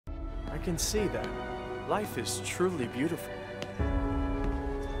I can see that. Life is truly beautiful.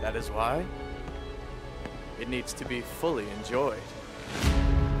 That is why it needs to be fully enjoyed.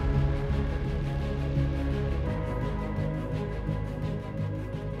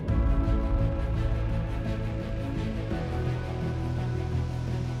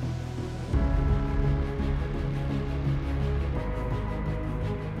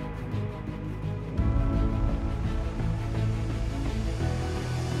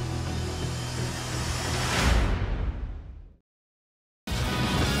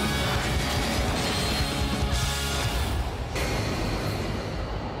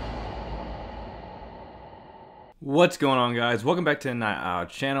 What's going on, guys? Welcome back to the Night Owl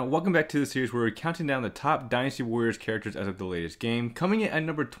channel. Welcome back to the series where we're counting down the top Dynasty Warriors characters as of the latest game. Coming in at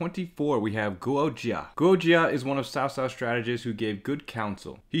number 24, we have Guo Jia. Guo Jia is one of Cao Cao's strategists who gave good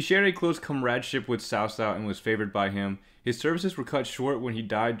counsel. He shared a close comradeship with Cao Cao and was favored by him. His services were cut short when he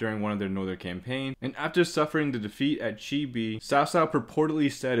died during one of their northern campaigns, and after suffering the defeat at Chibi, Cao Cao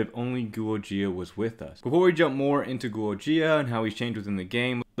purportedly said if only Guo Jia was with us. Before we jump more into Guo Jia and how he's changed within the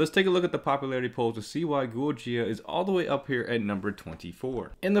game, let's take a look at the popularity poll to see why Guo Jia is all the way up here at number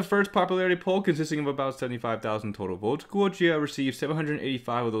 24. In the first popularity poll, consisting of about 75,000 total votes, Guo Jia received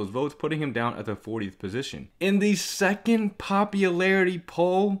 785 of those votes, putting him down at the 40th position. In the second popularity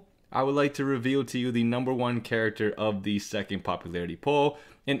poll, I would like to reveal to you the number one character of the second popularity poll,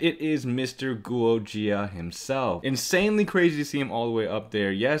 and it is Mr. Guo Jia himself. Insanely crazy to see him all the way up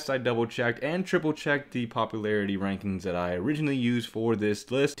there. Yes, I double checked and triple checked the popularity rankings that I originally used for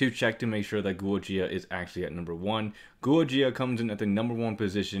this list to check to make sure that Guo Jia is actually at number one. Guo Jia comes in at the number one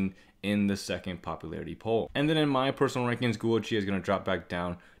position in the second popularity poll. And then in my personal rankings, Guo Jia is going to drop back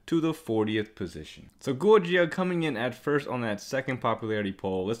down to the 40th position. So Guo Jia coming in at first on that second popularity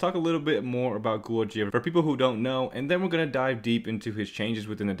poll. Let's talk a little bit more about Guo Jia for people who don't know, and then we're going to dive deep into his changes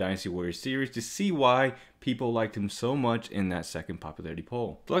within the Dynasty Warriors series to see why people liked him so much in that second popularity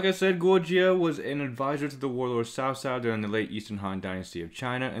poll. So like I said, Guo Jia was an advisor to the warlord Cao Cao during the late Eastern Han Dynasty of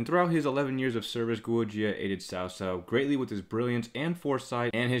China, and throughout his 11 years of service, Guo Jia aided Cao Cao greatly with his brilliance and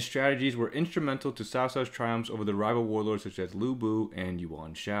foresight, and his strategies were instrumental to Cao Cao's triumphs over the rival warlords such as Lu Bu and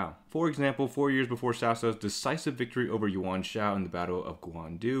Yuan Shao. For example, 4 years before Cao Cao's decisive victory over Yuan Shao in the Battle of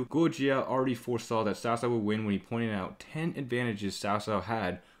Guandu, Guo Jia already foresaw that Cao Cao would win when he pointed out 10 advantages Cao Cao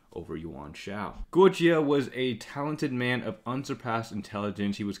had over Yuan Shao. Guo Jia was a talented man of unsurpassed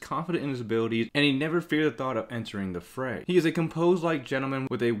intelligence. He was confident in his abilities, and he never feared the thought of entering the fray. He is a composed-like gentleman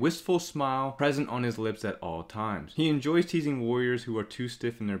with a wistful smile present on his lips at all times. He enjoys teasing warriors who are too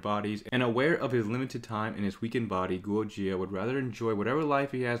stiff in their bodies, and aware of his limited time and his weakened body, Guo Jia would rather enjoy whatever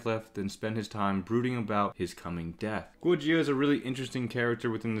life he has left than spend his time brooding about his coming death. Guo Jia is a really interesting character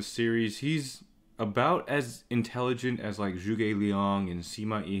within the series. He's about as intelligent as like Zhuge Liang and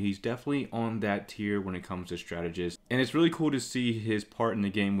Sima Yi. He's definitely on that tier when it comes to strategists. And it's really cool to see his part in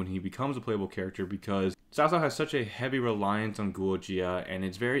the game when he becomes a playable character, because Cao Cao has such a heavy reliance on Guo Jia, and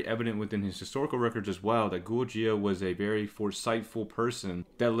it's very evident within his historical records as well that Guo Jia was a very foresightful person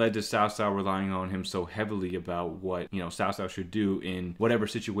that led to Cao Cao relying on him so heavily about what, Cao Cao should do in whatever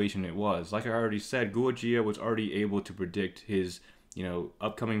situation it was. Like I already said, Guo Jia was already able to predict his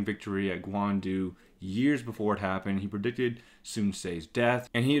upcoming victory at Guandu years before it happened. He predicted Sun Ce's death,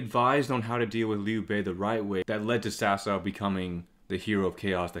 and he advised on how to deal with Liu Bei the right way that led to Cao Cao becoming the hero of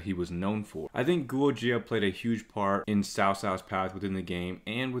chaos that he was known for. I think Guo Jia played a huge part in Cao Cao's path within the game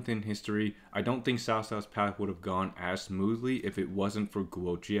and within history. I don't think Cao Cao's path would have gone as smoothly if it wasn't for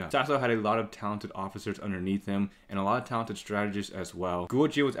Guo Jia. Cao Cao had a lot of talented officers underneath him and a lot of talented strategists as well. Guo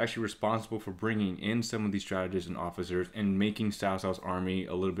Jia was actually responsible for bringing in some of these strategists and officers and making Cao Cao's army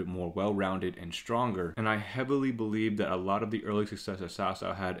a little bit more well-rounded and stronger. And I heavily believe that a lot of the early success that Cao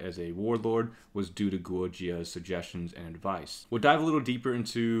Cao had as a warlord was due to Guo Jia's suggestions and advice. We'll dive a little deeper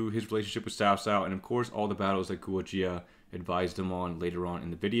into his relationship with Cao Cao and of course all the battles that Guo Jia advised him on later on in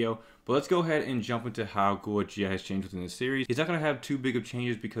the video. But let's go ahead and jump into how Guo Jia has changed within the series. He's not going to have too big of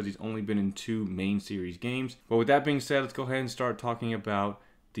changes because he's only been in 2 main series games. But with that being said, let's go ahead and start talking about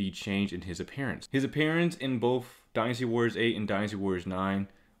the change in his appearance. His appearance in both Dynasty Warriors 8 and Dynasty Warriors 9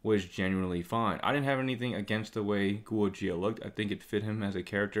 was genuinely fine. I didn't have anything against the way Guo Jia looked. I think it fit him as a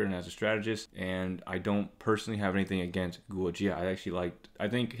character and as a strategist, and I don't personally have anything against Guo Jia. I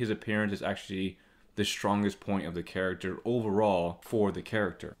think his appearance is actually the strongest point of the character overall for the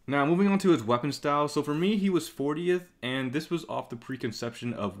character. Now moving on to his weapon style. So for me, he was 40th, and this was off the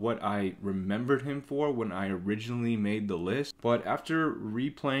preconception of what I remembered him for when I originally made the list. But after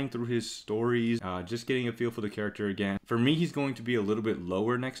replaying through his stories, just getting a feel for the character again, for me he's going to be a little bit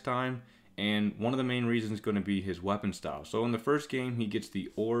lower next time. And one of the main reasons is going to be his weapon style. So in the first game, he gets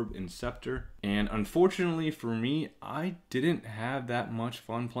the orb and scepter. And unfortunately for me, I didn't have that much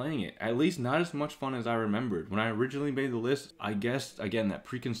fun playing it. At least not as much fun as I remembered. When I originally made the list, I guess, again, that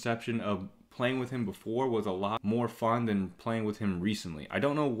preconception of playing with him before was a lot more fun than playing with him recently. I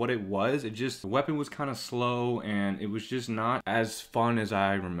don't know what it was. It just, the weapon was kind of slow and it was just not as fun as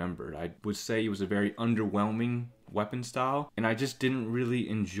I remembered. I would say it was a very underwhelming weapon style, and I just didn't really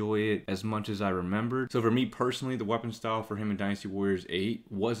enjoy it as much as I remembered. So for me personally, the weapon style for him in Dynasty Warriors 8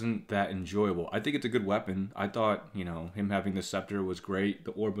 wasn't that enjoyable. I think it's a good weapon. I thought, you know, him having the scepter was great.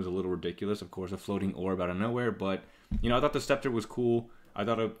 The orb was a little ridiculous, of course, a floating orb out of nowhere, but, you know, I thought the scepter was cool. I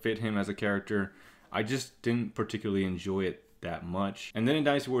thought it fit him as a character. I just didn't particularly enjoy it that much. And then in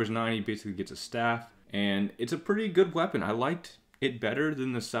Dynasty Warriors 9, he basically gets a staff, and it's a pretty good weapon. I liked it better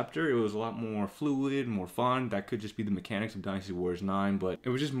than the scepter. It was a lot more fluid, more fun. That could just be the mechanics of Dynasty Warriors 9, but it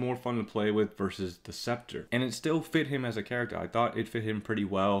was just more fun to play with versus the scepter. And it still fit him as a character. I thought it fit him pretty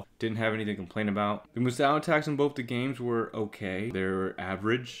well. Didn't have anything to complain about. The Moveset attacks in both the games were okay. They're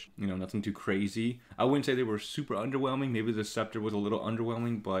average, you know, nothing too crazy. I wouldn't say they were super underwhelming. Maybe the scepter was a little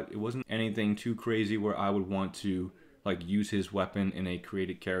underwhelming, but it wasn't anything too crazy where I would want to like use his weapon in a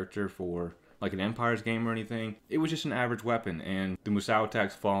created character for like an Empire's game or anything. It was just an average weapon, and the Moveset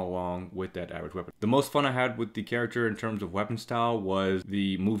attacks fall along with that average weapon. The most fun I had with the character in terms of weapon style was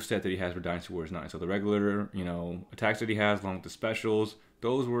the moveset that he has for Dynasty Warriors 9. So the regular, you know, attacks that he has along with the specials,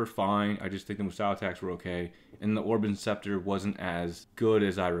 those were fine. I just think the Moveset attacks were okay, and the Orb and Scepter wasn't as good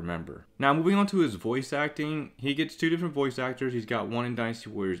as I remember. Now moving on to his voice acting, he gets two different voice actors. He's got one in Dynasty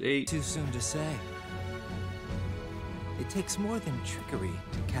Warriors 8. Too soon to say. It takes more than trickery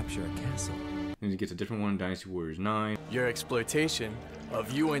to capture a castle. And he gets a different one in Dynasty Warriors 9. Your exploitation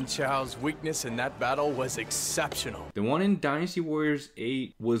of Yuan Chao's weakness in that battle was exceptional. The one in Dynasty Warriors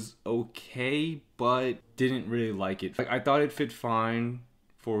 8 was okay, but didn't really like it. Like, I thought it fit fine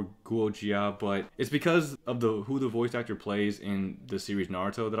for Guo Jia, but it's because of who the voice actor plays in the series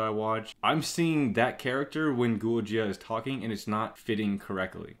Naruto that I watch. I'm seeing that character when Guo Jia is talking, and it's not fitting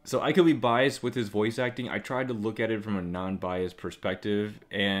correctly. So I could be biased with his voice acting. I tried to look at it from a non-biased perspective,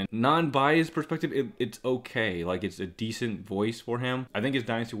 and non-biased perspective, it's okay. Like, it's a decent voice for him. I think his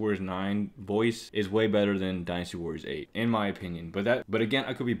Dynasty Warriors 9 voice is way better than Dynasty Warriors 8, in my opinion. But again,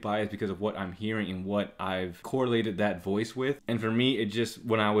 I could be biased because of what I'm hearing and what I've correlated that voice with. And for me, it just,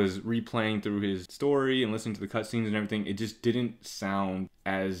 when I was replaying through his story and listening to the cutscenes and everything, it just didn't sound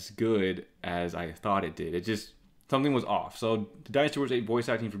as good as I thought it did. It just, something was off. So the Dynasty Warriors 8 voice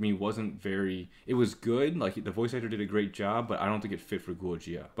acting for me wasn't very, it was good. Like, the voice actor did a great job, but I don't think it fit for Guo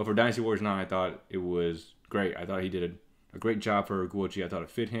Jia. But for Dynasty Warriors 9, I thought it was great. I thought he did a great job for Guo Jia. I thought it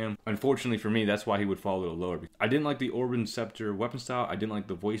fit him. Unfortunately for me, that's why he would fall a little lower. I didn't like the Orb and Scepter weapon style. I didn't like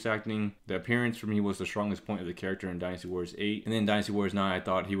the voice acting. The appearance for me was the strongest point of the character in Dynasty Warriors 8. And then Dynasty Warriors 9, I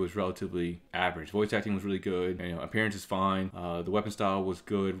thought he was relatively average. Voice acting was really good. And, you know, appearance is fine. The weapon style was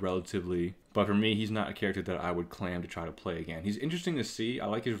good relatively. But for me, he's not a character that I would claim to try to play again. He's interesting to see. I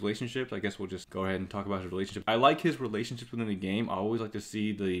like his relationships. I guess we'll just go ahead and talk about his relationship. I like his relationships within the game. I always like to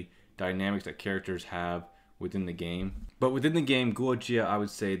see the dynamics that characters have within the game. But within the game, Guo Jia, I would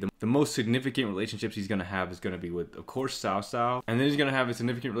say the most significant relationships he's going to have is going to be with, of course, Cao Cao. And then he's going to have a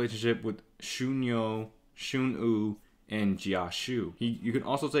significant relationship with Xun You, Xun Yu, and Jia Shu. You can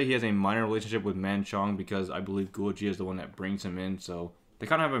also say he has a minor relationship with Man Chong because I believe Guo Jia is the one that brings him in. So they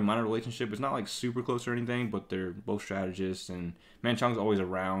kind of have a minor relationship. It's not like super close or anything, but they're both strategists, and Man Chong's always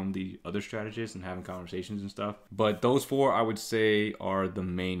around the other strategists and having conversations and stuff. But those four, I would say, are the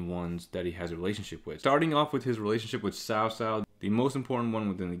main ones that he has a relationship with. Starting off with his relationship with Cao Cao, the most important one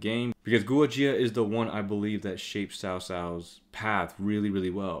within the game, because Guo Jia is the one I believe that shapes Cao Cao's path really, really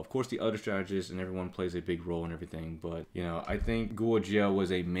well. Of course, the other strategists and everyone plays a big role in everything, but, you know, I think Guo Jia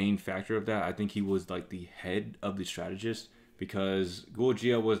was a main factor of that. I think he was like the head of the strategists, because Guo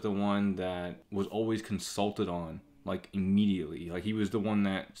Jia was the one that was always consulted on, like, immediately. Like, he was the one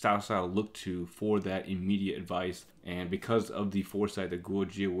that Cao Cao looked to for that immediate advice. And because of the foresight that Guo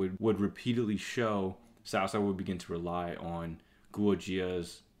Jia would repeatedly show, Cao Cao would begin to rely on Guo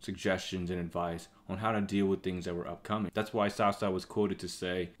Jia's suggestions and advice on how to deal with things that were upcoming. That's why Cao Cao was quoted to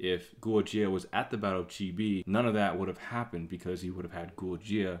say, if Guo Jia was at the Battle of Chibi, none of that would have happened because he would have had Guo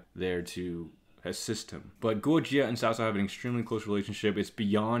Jia there to assist him. But Guo Jia and Cao Cao have an extremely close relationship. It's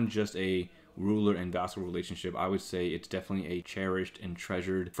beyond just a ruler and vassal relationship. I would say it's definitely a cherished and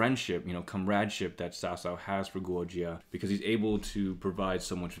treasured friendship, you know, comradeship that Cao Cao has for Guo Jia, because he's able to provide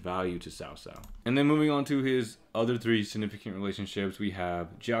so much value to Cao Cao. And then moving on to his other three significant relationships, we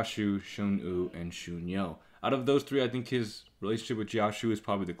have Jia Shu, Xun Yu, and Xun You. Out of those three, I think his relationship with Jiaxu is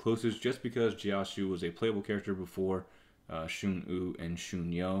probably the closest, just because Jiaxu was a playable character before Shun Wu and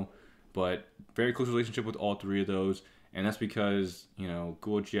Shun Yo, but very close relationship with all three of those. And that's because, you know,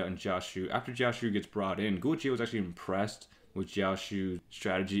 Guo Jia and Jiaxu, after Jiaxu gets brought in, Guo Jia was actually impressed with Jiaxu's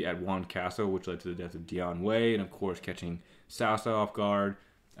strategy at Wan Castle, which led to the death of Dian Wei, and of course catching Cao Cao off guard.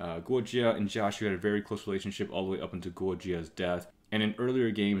 Guo Jia and Jiaxu had a very close relationship all the way up until Guo Jia's death. And in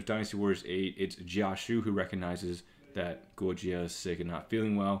earlier games, Dynasty Warriors 8, it's Jiaxu who recognizes that Guo Jia is sick and not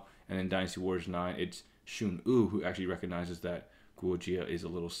feeling well. And in Dynasty Warriors 9, it's Shun Wu who actually recognizes that Guo Jia is a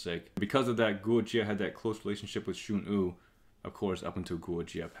little sick. Because of that, Guo Jia had that close relationship with Shun Wu, of course, up until Guo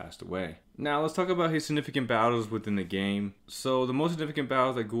Jia passed away. Now, let's talk about his significant battles within the game. So, the most significant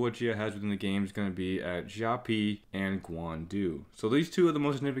battles that Guo Jia has within the game is going to be at Jiapi and Guandu. So, these two are the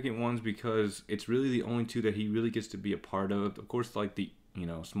most significant ones because it's really the only two that he really gets to be a part of. Of course, like the, you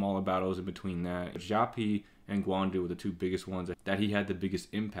know, smaller battles in between that. Jiapi and Guandu were the two biggest ones that he had the biggest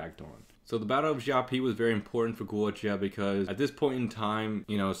impact on. So the Battle of Jiapi was very important for Guo Jia because at this point in time,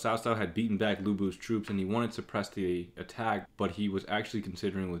 you know, Cao Cao had beaten back Lu Bu's troops and he wanted to suppress the attack, but he was actually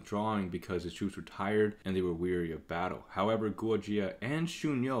considering withdrawing because his troops were tired and they were weary of battle. However, Guo Jia and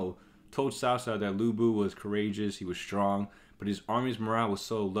Shun Yo told Cao Cao that Lu Bu was courageous, he was strong, but his army's morale was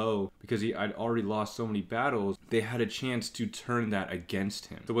so low because he had already lost so many battles, they had a chance to turn that against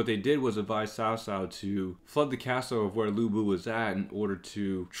him. So what they did was advise Cao Cao to flood the castle of where Lu Bu was at in order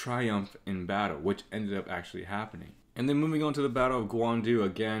to triumph in battle, which ended up actually happening. And then moving on to the Battle of Guandu,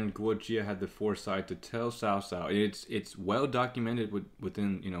 again, Guo Jia had the foresight to tell Cao Cao. It's well documented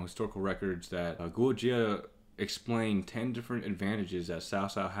within, you know, historical records that Guo Jia explained 10 different advantages that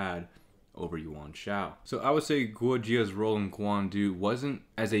Cao Cao had over Yuan Shao. So I would say Guo Jia's role in Guandu wasn't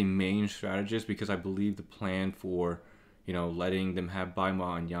as a main strategist because I believe the plan for, you know, letting them have Bai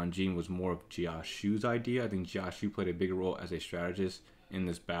Ma and Yan Jin was more of Jiaxu's idea. I think Jiaxu played a bigger role as a strategist in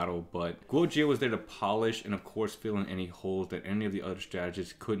this battle, but Guo Jia was there to polish and of course fill in any holes that any of the other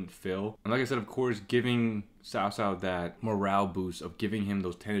strategists couldn't fill. And like I said, of course, giving Cao Cao that morale boost of giving him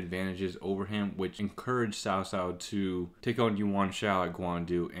those 10 advantages over him, which encouraged Cao Cao to take on Yuan Shao at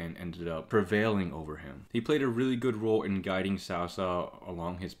Guandu and ended up prevailing over him. He played a really good role in guiding Cao Cao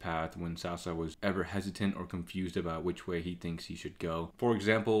along his path when Cao Cao was ever hesitant or confused about which way he thinks he should go. For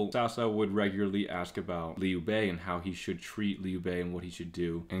example, Cao Cao would regularly ask about Liu Bei and how he should treat Liu Bei and what he should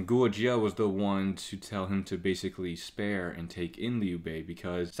do. And Guo Jia was the one to tell him to basically spare and take in Liu Bei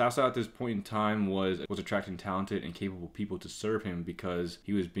because Cao Cao at this point in time was attracting talented and capable people to serve him because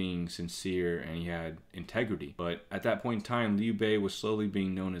he was being sincere and he had integrity. But at that point in time, Liu Bei was slowly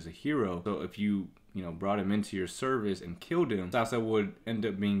being known as a hero. So if you brought him into your service and killed him, Cao Cao would end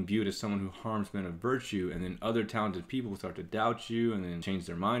up being viewed as someone who harms men of virtue, and then other talented people start to doubt you and then change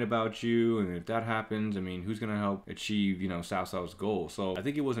their mind about you. And if that happens, I mean, who's going to help achieve, Cao Cao's goal? So I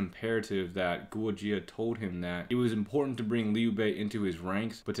think it was imperative that Guo Jia told him that it was important to bring Liu Bei into his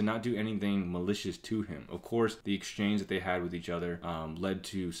ranks, but to not do anything malicious to him. Of course, the exchange that they had with each other led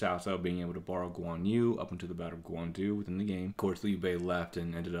to Cao Cao being able to borrow Guan Yu up until the Battle of Guandu within the game. Of course, Liu Bei left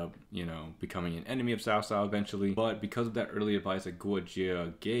and ended up, becoming an enemy of Cao Cao eventually, but because of that early advice that Guo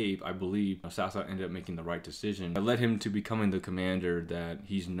Jia gave, I believe Cao Cao ended up making the right decision. It led him to becoming the commander that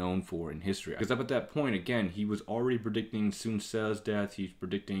he's known for in history. Because up at that point, again, he was already predicting Sun Ce's death, he's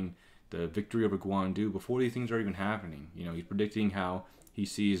predicting the victory over Guandu before these things are even happening. He's predicting how he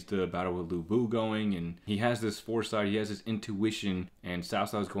sees the battle with Lu Bu going, and he has this foresight, he has this intuition, and Cao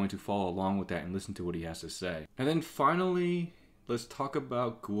Cao is going to follow along with that and listen to what he has to say. And then finally, let's talk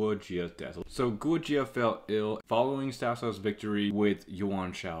about Guo Jia's death. So Guo Jia fell ill following Cao Cao's victory with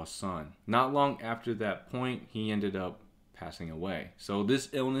Yuan Shao's son. Not long after that point, he ended up passing away. So this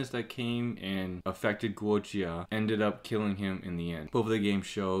illness that came and affected Guo Jia ended up killing him in the end. Both of the games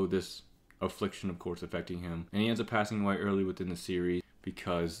show this affliction, of course, affecting him, and he ends up passing away early within the series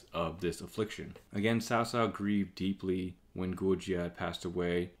because of this affliction. Again, Cao Cao grieved deeply when Guo Jia had passed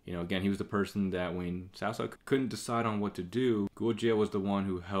away. Again, he was the person that when Cao Cao couldn't decide on what to do, Guo Jia was the one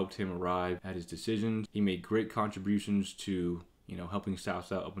who helped him arrive at his decisions. He made great contributions to, helping Cao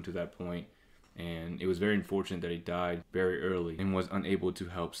Cao up until that point. And it was very unfortunate that he died very early and was unable to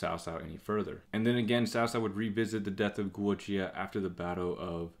help Cao Cao any further. And then again, Cao Cao would revisit the death of Guo Jia after the Battle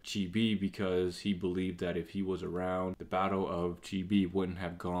of Qi Bi because he believed that if he was around, the Battle of Qi Bi wouldn't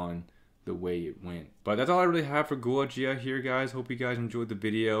have gone the way it went. But that's all I really have for Guo Jia here, guys. Hope you guys enjoyed the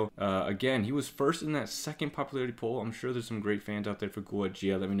video. Again, he was first in that second popularity poll. I'm sure there's some great fans out there for Guo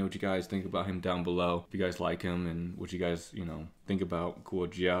Jia. Let me know what you guys think about him down below. If you guys like him and what you guys, you know, think about Guo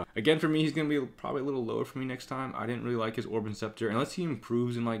Jia. Again, for me, he's going to be probably a little lower for me next time. I didn't really like his Orb and Scepter. Unless he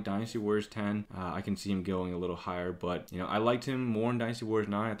improves in like Dynasty Warriors 10, I can see him going a little higher. But, you know, I liked him more in Dynasty Warriors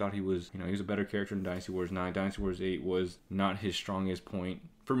 9. I thought he was, you know, he was a better character in Dynasty Warriors 9. Dynasty Warriors 8 was not his strongest point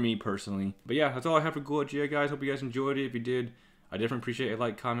for me personally. But yeah, that's all I have for Guo Jia, guys. Hope you guys enjoyed it. If you did, I definitely appreciate a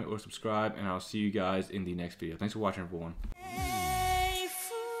like, comment, or subscribe, and I'll see you guys in the next video. Thanks for watching, everyone. Hey,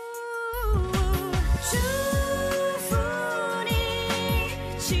 fool.